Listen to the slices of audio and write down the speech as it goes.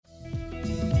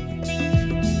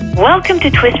Welcome to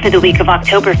Twist for the week of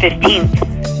October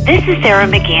 15th. This is Sarah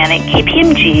McGann at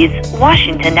KPMG's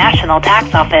Washington National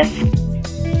Tax Office.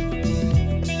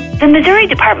 The Missouri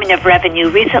Department of Revenue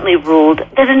recently ruled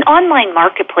that an online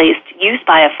marketplace used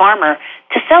by a farmer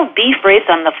to sell beef raised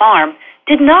on the farm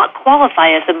did not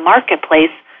qualify as a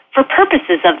marketplace for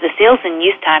purposes of the sales and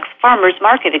use tax farmers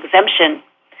market exemption.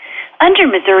 Under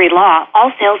Missouri law,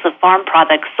 all sales of farm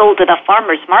products sold at a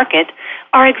farmer's market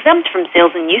are exempt from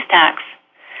sales and use tax.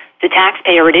 The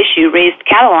taxpayer at issue raised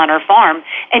cattle on her farm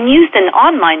and used an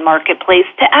online marketplace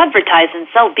to advertise and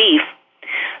sell beef.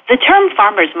 The term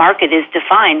farmer's market is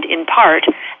defined, in part,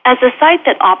 as a site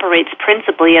that operates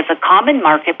principally as a common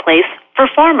marketplace for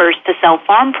farmers to sell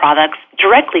farm products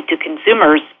directly to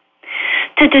consumers.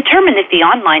 To determine if the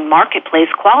online marketplace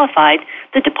qualified,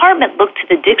 the department looked to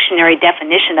the dictionary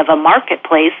definition of a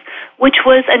marketplace, which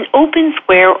was an open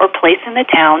square or place in the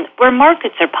town where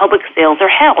markets or public sales are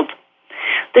held.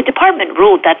 The department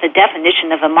ruled that the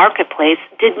definition of a marketplace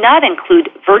did not include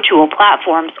virtual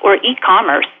platforms or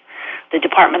e-commerce. The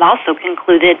department also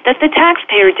concluded that the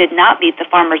taxpayer did not meet the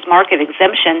farmer's market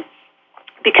exemption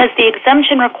because the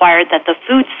exemption required that the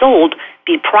food sold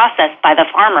be processed by the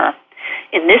farmer.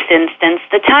 In this instance,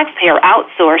 the taxpayer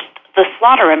outsourced the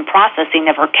slaughter and processing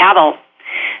of her cattle.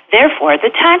 Therefore,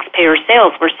 the taxpayer's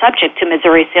sales were subject to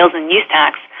Missouri sales and use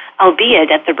tax,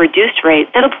 albeit at the reduced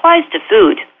rate that applies to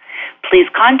food. Please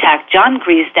contact John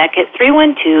Griesdeck at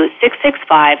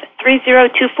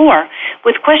 312-665-3024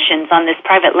 with questions on this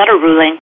private letter ruling.